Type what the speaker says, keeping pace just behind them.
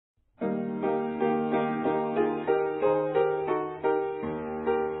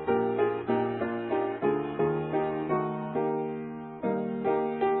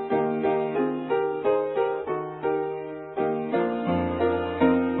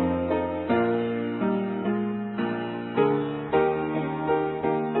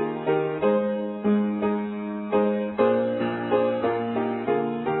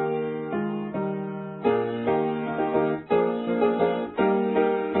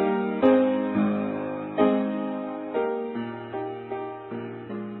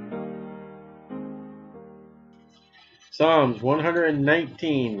Psalms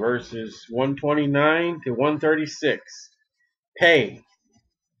 119 verses 129 to 136. Pay.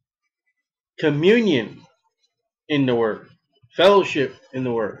 Communion in the Word. Fellowship in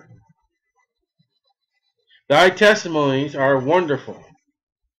the Word. Thy testimonies are wonderful.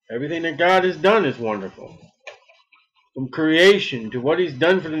 Everything that God has done is wonderful. From creation to what He's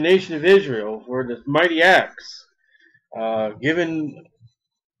done for the nation of Israel, for the mighty acts given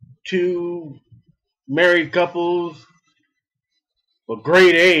to married couples of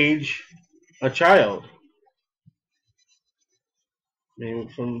great age a child. I mean,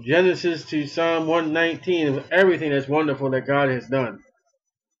 from Genesis to Psalm 119, of everything that's wonderful that God has done.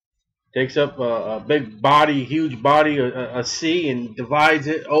 Takes up a big body, huge body, a sea, and divides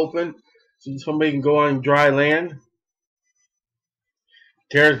it open so somebody can go on dry land.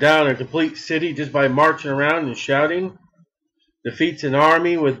 Tears down a complete city just by marching around and shouting. Defeats an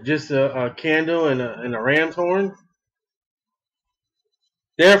army with just a candle and a ram's horn.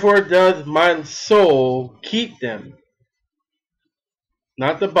 Therefore doth my soul keep them.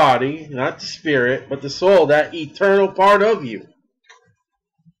 Not the body, not the spirit, but the soul, that eternal part of you.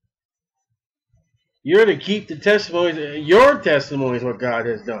 You're to keep the testimonies, your testimonies, what God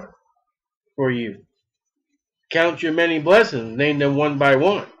has done for you. Count your many blessings, name them one by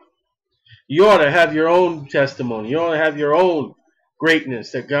one. You ought to have your own testimony. You ought to have your own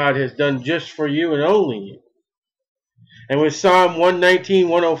greatness that God has done just for you and only you. And with Psalm 119,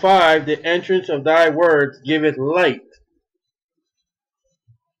 105, the entrance of thy words giveth light.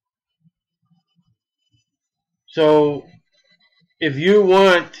 So, if you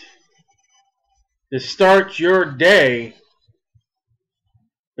want to start your day,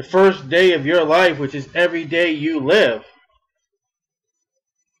 the first day of your life, which is every day you live,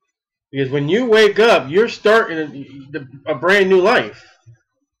 because when you wake up, you're starting a brand new life.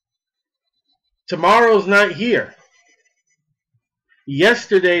 Tomorrow's not here.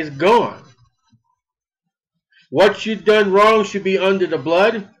 Yesterday's gone. What you've done wrong should be under the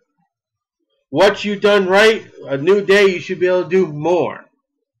blood. What you've done right, a new day, you should be able to do more.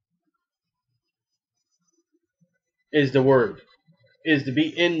 Is the Word. Is to be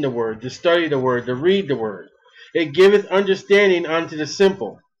in the Word, to study the Word, to read the Word. It giveth understanding unto the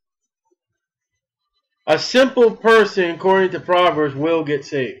simple. A simple person, according to Proverbs, will get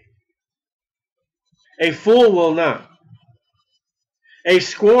saved. A fool will not. A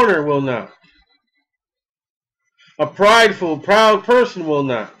scorner will not. A prideful, proud person will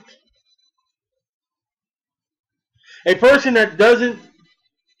not. A person that doesn't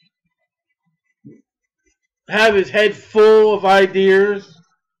have his head full of ideas,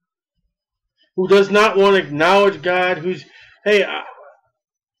 who does not want to acknowledge God, who's, hey,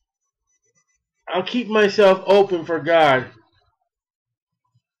 I'll keep myself open for God,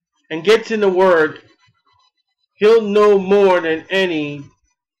 and gets in the Word, he'll know more than any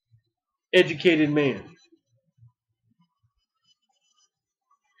educated man.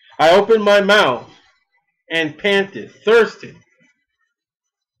 I opened my mouth and panted, thirsting.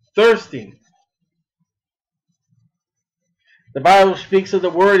 The Bible speaks of the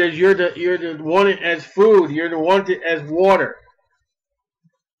Word as you're to want it as food, you're to want it as water,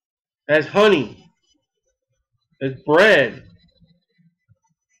 as honey, as bread.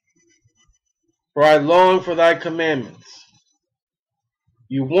 For I long for thy commandments.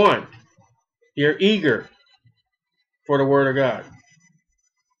 You want, you're eager for the Word of God.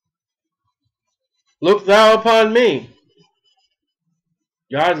 Look thou upon me.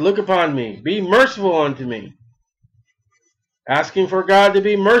 God, look upon me. Be merciful unto me. Asking for God to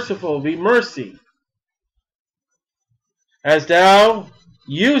be merciful, be mercy. As thou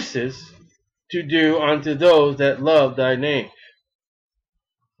usest to do unto those that love thy name.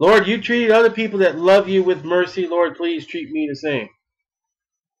 Lord, you treated other people that love you with mercy. Lord, please treat me the same.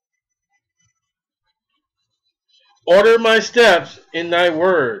 Order my steps in thy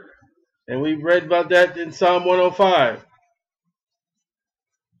word. And we read about that in Psalm 105.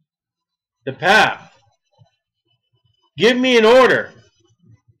 The path. Give me an order.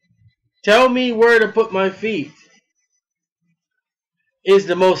 Tell me where to put my feet. Is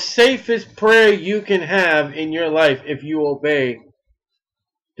the most safest prayer you can have in your life if you obey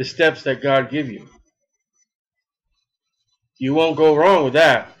the steps that God give you. You won't go wrong with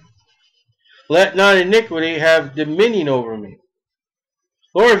that. Let not iniquity have dominion over me.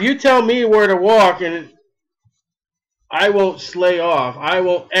 Lord, if you tell me where to walk, and I won't slay off, I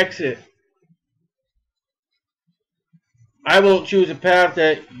won't exit, I won't choose a path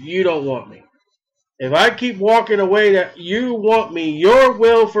that you don't want me. If I keep walking a way that you want me, your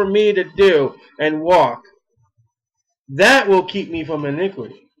will for me to do and walk, that will keep me from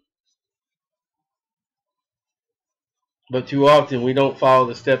iniquity. But too often we don't follow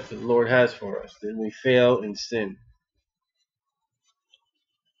the steps that the Lord has for us. Then we fail and sin.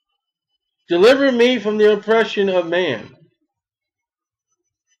 Deliver me from the oppression of man.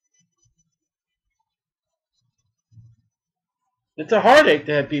 It's a heartache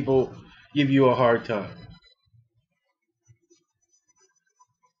to have people give you a hard time.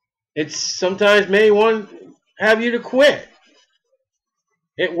 It's sometimes may want to have you to quit.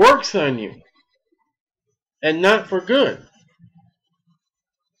 It works on you. And not for good.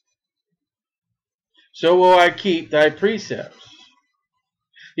 So will I keep thy precepts.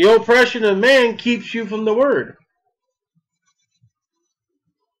 The oppression of man keeps you from the word.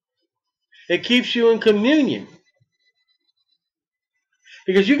 It keeps you in communion.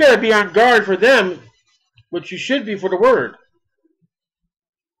 Because you got to be on guard for them, which you should be for the word.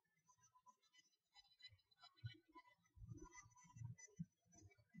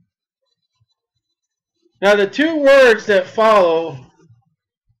 Now the two words that follow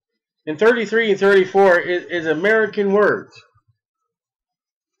in 33 and 34 is American words.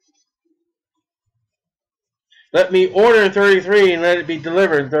 Let me order in 33 and let it be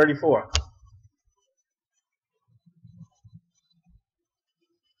delivered in 34.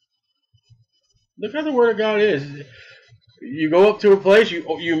 Look how the Word of God is. You go up to a place,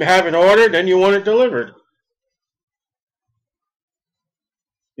 you have an order, then you want it delivered.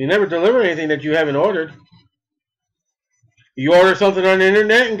 You never deliver anything that you haven't ordered. You order something on the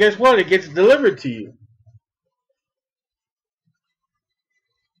internet, and guess what? It gets delivered to you.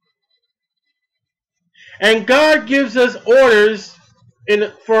 And God gives us orders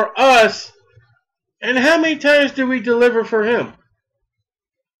for us. And how many times do we deliver for Him?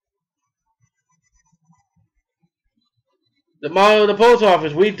 The model of the post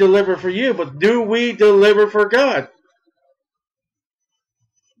office, we deliver for you, but do we deliver for God?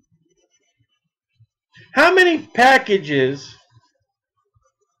 How many packages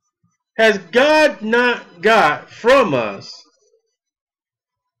has God not got from us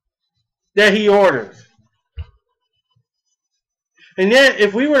that He orders? And yet,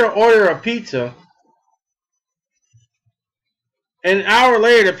 if we were to order a pizza, and an hour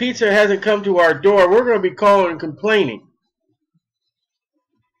later the pizza hasn't come to our door, we're going to be calling and complaining.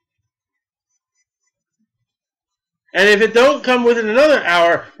 And if it don't come within another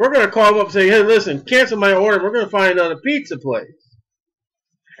hour, we're going to call them up and say, hey, listen, cancel my order. We're going to find another pizza place.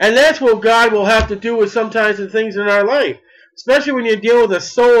 And that's what God will have to do with sometimes the things in our life. Especially when you deal with the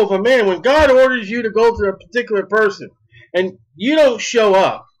soul of a man. When God orders you to go to a particular person and you don't show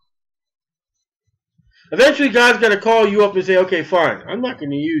up, eventually God's going to call you up and say, okay, fine, I'm not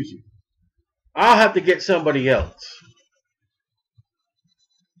going to use you. I'll have to get somebody else.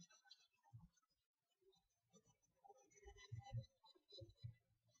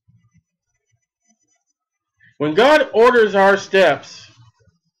 When God orders our steps,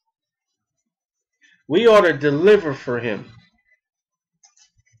 we ought to deliver for Him.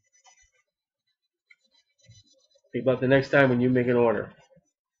 Think about the next time when you make an order.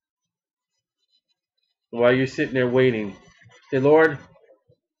 While you're sitting there waiting, say, Lord,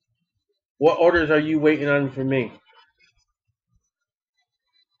 what orders are you waiting on for me?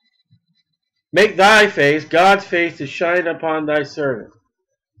 Make thy face, God's face, to shine upon thy servant.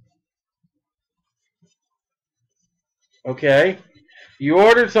 Okay? You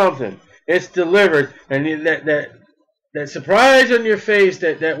ordered something. It's delivered. And that surprise on your face,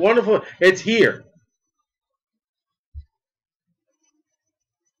 that wonderful, it's here.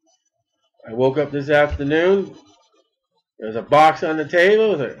 I woke up this afternoon. There's a box on the table.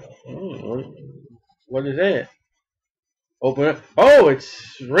 I was like, what is that? Open it. Oh,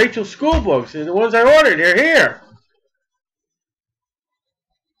 it's Rachel's school books. And the ones I ordered, they're here.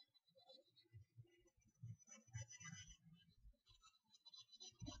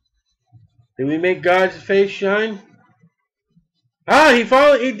 Did we make God's face shine? He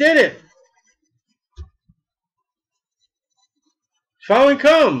did it. Finally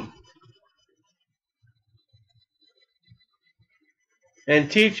come. And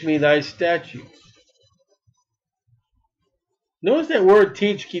teach me thy statutes. Notice that word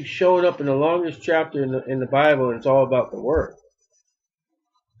teach keeps showing up in the longest chapter in the Bible, and it's all about the word.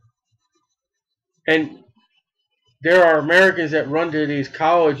 And there are Americans that run to these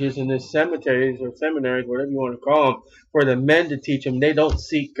colleges and these cemeteries or seminaries, whatever you want to call them, for the men to teach them. They don't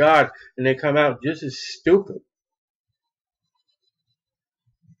seek God, and they come out just as stupid.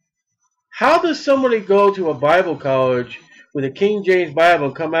 How does somebody go to a Bible college with a King James Bible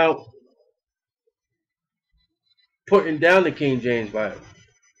and come out putting down the King James Bible?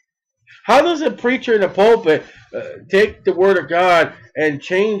 How does a preacher in the pulpit take the Word of God and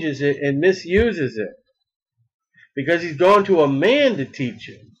changes it and misuses it? because he's gone to a man to teach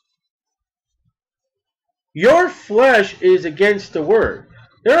him. Your flesh is against the word.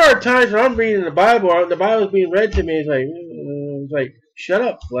 There are times when I'm reading the Bible's being read to me, it's like, shut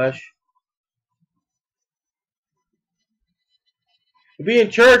up, flesh. I'd be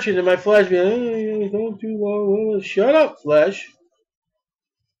in church and then my flesh be like, don't too long. Shut up, flesh.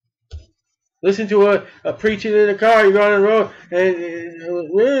 Listen to a preaching in the car, you're on the road,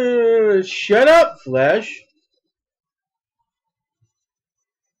 and shut up, flesh.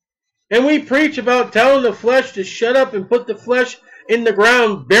 And we preach about telling the flesh to shut up and put the flesh in the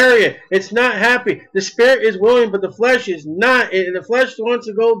ground, bury it. It's not happy. The spirit is willing, but the flesh is not. And the flesh wants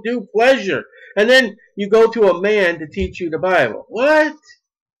to go do pleasure. And then you go to a man to teach you the Bible. What?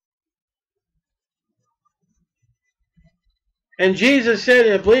 And Jesus said,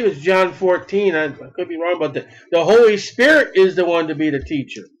 and I believe it's John 14, I could be wrong, but the Holy Spirit is the one to be the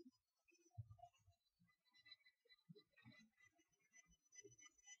teacher.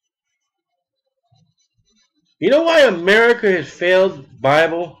 You know why America has failed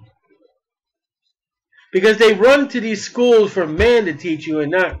Bible? Because they run to these schools for man to teach you and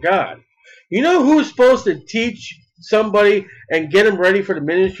not God. You know who's supposed to teach somebody and get them ready for the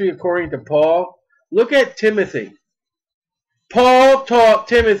ministry according to Paul? Look at Timothy. Paul taught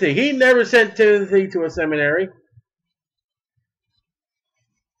Timothy. He never sent Timothy to a seminary.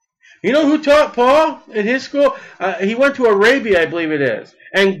 You know who taught Paul in his school? He went to Arabia, I believe it is.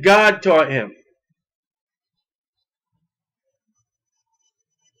 And God taught him.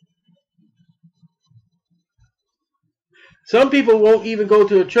 Some people won't even go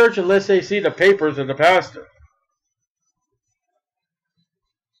to a church unless they see the papers of the pastor.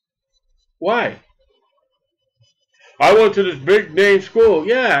 Why? I went to this big name school.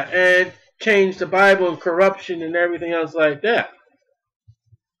 Yeah, and changed the Bible and corruption and everything else like that.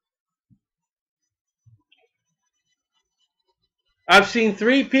 I've seen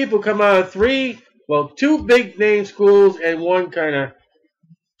 3 people come out of 2 big name schools and one kind of,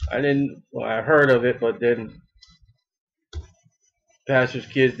 I heard of it, but then pastor's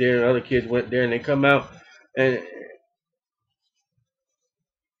kids there and other kids went there and they come out and it's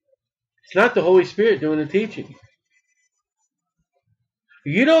not the Holy Spirit doing the teaching.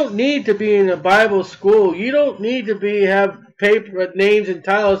 You don't need to be in a Bible school. You don't need to have paper names and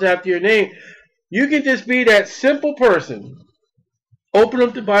titles after your name. You can just be that simple person. Open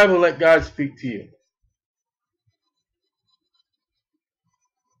up the Bible and let God speak to you.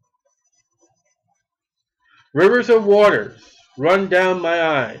 Rivers of waters run down my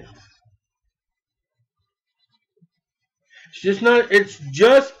eyes. It's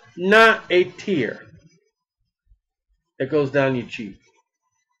just not a tear that goes down your cheek.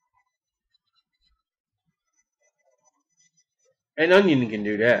 An onion can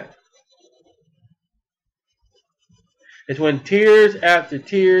do that. It's when tears after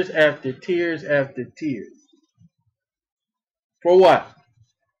tears after tears after tears. For what?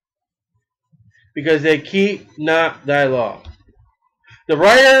 Because they keep not thy law. The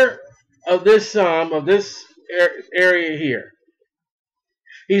writer of this psalm, of this area here,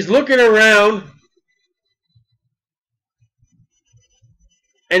 he's looking around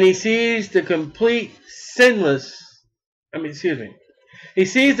and he sees the complete he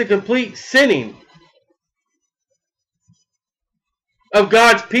sees the complete sinning of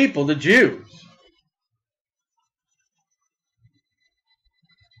God's people, the Jews.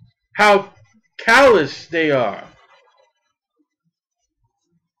 How callous they are.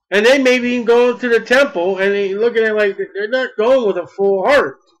 And they may be even going to the temple and they looking at it like they're not going with a full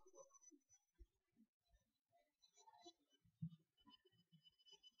heart.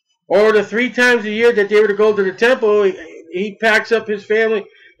 Or the 3 times a year that they were to go to the temple, he packs up his family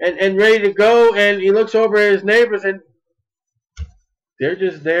and ready to go, and he looks over at his neighbors and they're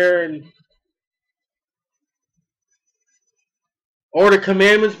just there. Or the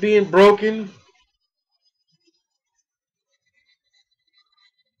commandments being broken.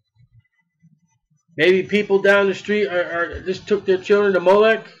 Maybe people down the street are just took their children to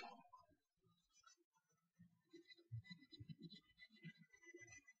Molech.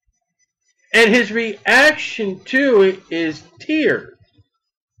 And his reaction to it is tears.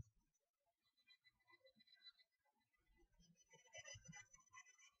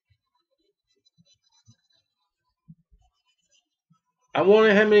 I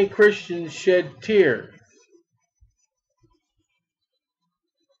wonder how many Christians shed tears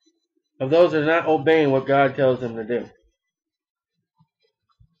of those that are not obeying what God tells them to do.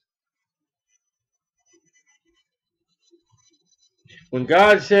 When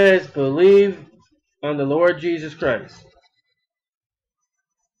God says, believe on the Lord Jesus Christ,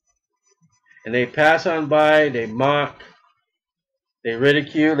 and they pass on by, they mock, they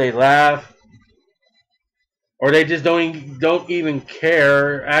ridicule, they laugh, or they just don't even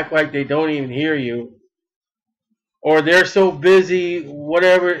care, act like they don't even hear you, or they're so busy,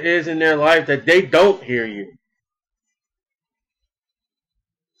 whatever it is in their life, that they don't hear you.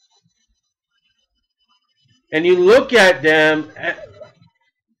 And you look at them,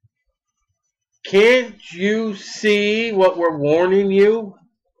 can't you see what we're warning you?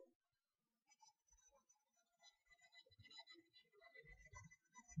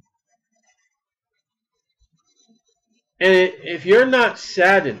 And if you're not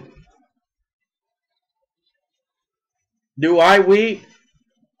saddened, do I weep?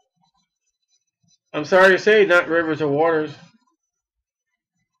 I'm sorry to say, not rivers of waters.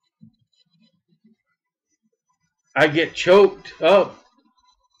 I get choked up.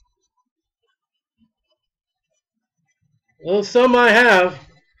 Well, some I have.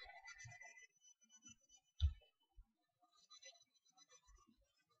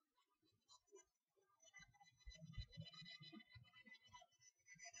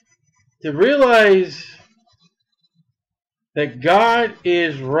 To realize that God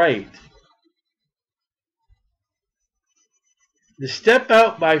is right. To step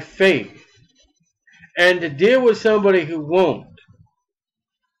out by faith and to deal with somebody who won't.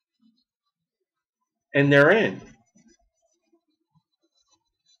 And their end.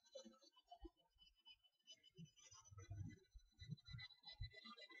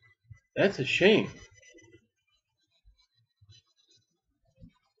 That's a shame.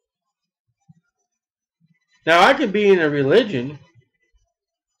 Now I could be in a religion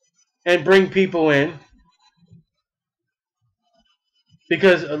and bring people in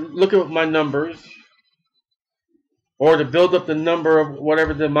because look at my numbers, or to build up the number of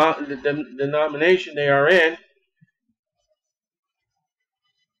whatever the denomination they are in.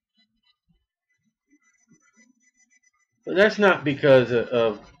 But that's not because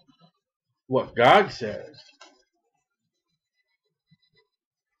of what God says.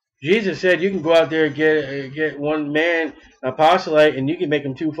 Jesus said you can go out there and get one man apostolate and you can make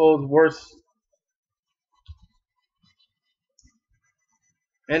him twofold worse.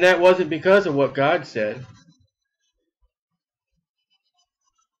 And that wasn't because of what God said.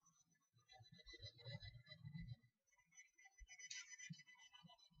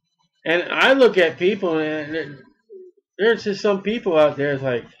 And I look at people, and there's just some people out there that's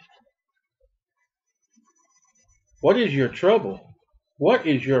like, what is your trouble? What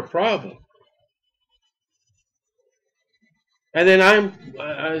is your problem? And then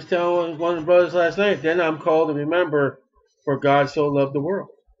I was telling one of the brothers last night, then I'm called to remember, for God so loved the world.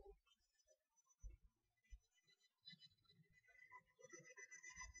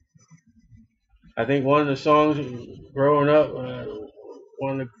 I think one of the songs growing up,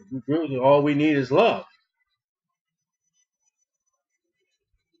 one of the groups, all we need is love.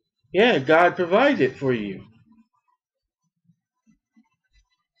 Yeah, God provides it for you.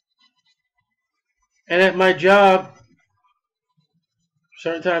 And at my job,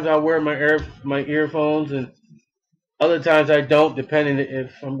 certain times I'll wear my earphones, and other times I don't, depending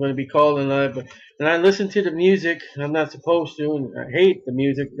if I'm going to be called or not. And I listen to the music. I'm not supposed to, and I hate the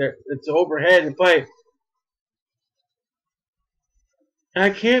music that's overhead and play. And I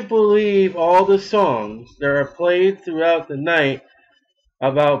can't believe all the songs that are played throughout the night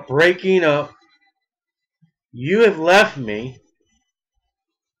about breaking up. You have left me.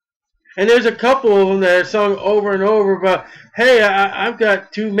 And there's a couple of them that are sung over and over about, hey, I've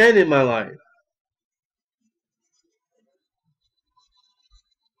got two men in my life.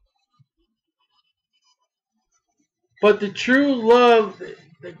 But the true love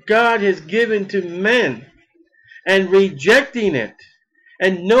that God has given to men, and rejecting it,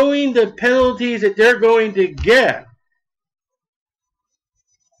 and knowing the penalties that they're going to get,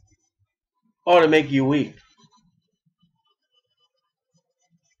 ought to make you weep.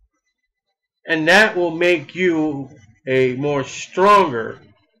 And that will make you a more stronger,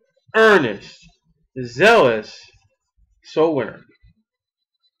 earnest, zealous soul winner.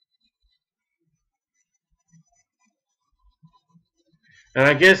 And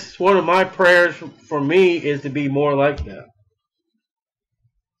I guess one of my prayers for me is to be more like that.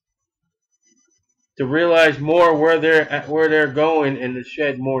 To realize more where they're going, and to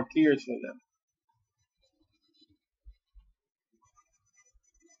shed more tears for them.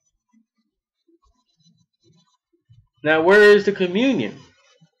 Now, where is the communion?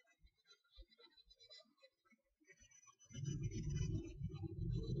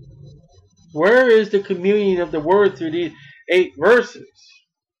 Where is the communion of the word through these 8 verses?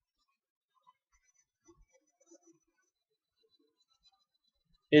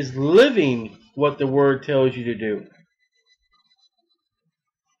 is living what the Word tells you to do.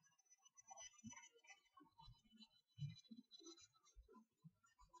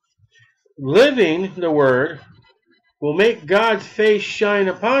 Living the Word will make God's face shine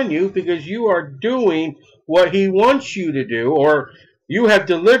upon you because you are doing what He wants you to do, or you have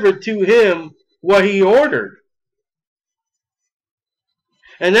delivered to Him what He ordered.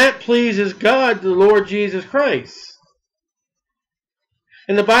 And that pleases God, the Lord Jesus Christ.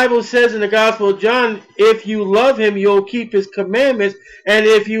 And the Bible says in the Gospel of John, if you love Him, you'll keep His commandments. And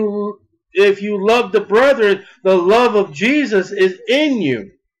if you love the brethren, the love of Jesus is in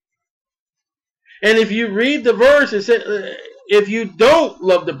you. And if you read the verse, it says, if you don't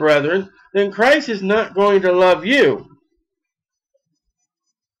love the brethren, then Christ is not going to love you.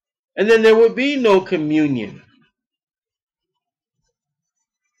 And then there would be no communion.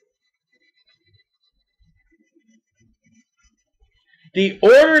 The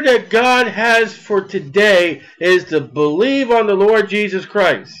order that God has for today is to believe on the Lord Jesus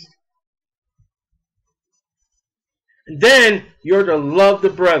Christ. Then you're to love the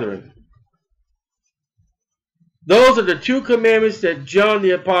brethren. Those are the two commandments that John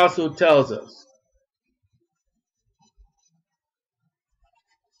the Apostle tells us.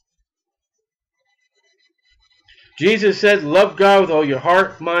 Jesus said, love God with all your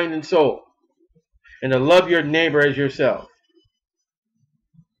heart, mind, and soul. And to love your neighbor as yourself.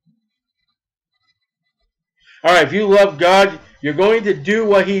 Alright, if you love God, you're going to do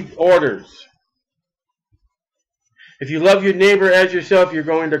what He orders. If you love your neighbor as yourself, you're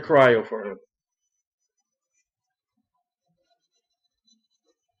going to cry over him.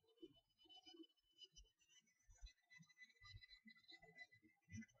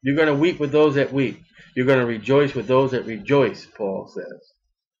 You're going to weep with those that weep. You're going to rejoice with those that rejoice, Paul says.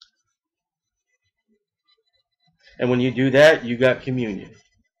 And when you do that, you got communion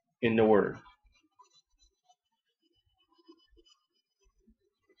in the Word.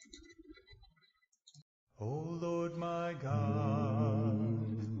 O Lord my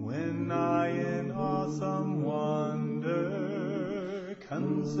God, when I in awesome wonder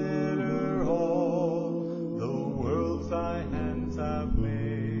consider all the worlds thy hands have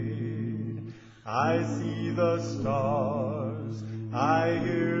made, I see the stars, I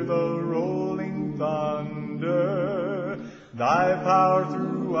hear the rolling thunder, thy power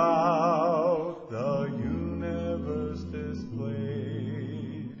throughout the universe displayed.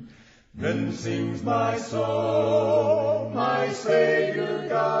 Then sings my soul, my Savior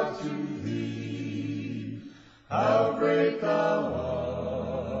God, to thee. How great thou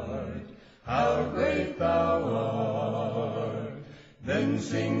art, how great thou art. Then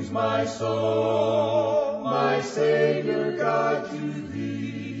sings my soul, my Savior God, to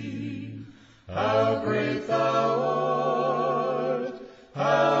thee. How great thou art,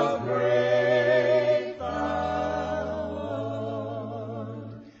 how great thou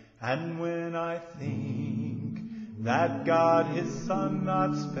art. And when I think that God his Son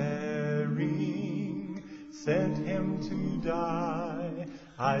not sparing sent him to die,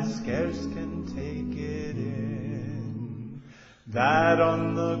 I scarce can take it in, that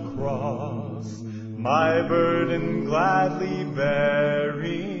on the cross, my burden gladly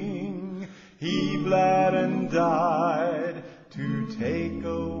bearing, he bled and died to take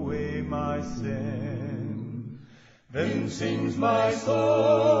away my sin. Then sings my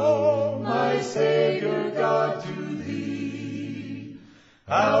soul, my Savior God, to thee.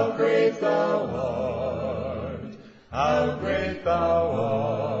 How great thou art, how great thou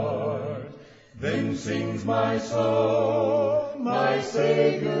art. Then sings my soul, my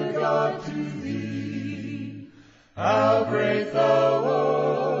Savior God, to thee. How great thou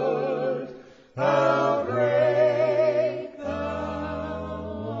art, how great thou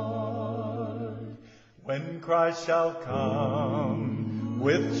art. When Christ shall come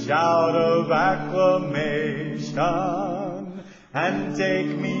with shout of acclamation and take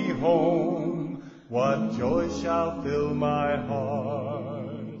me home, what joy shall fill my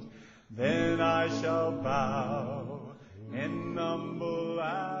heart? Then I shall bow in humble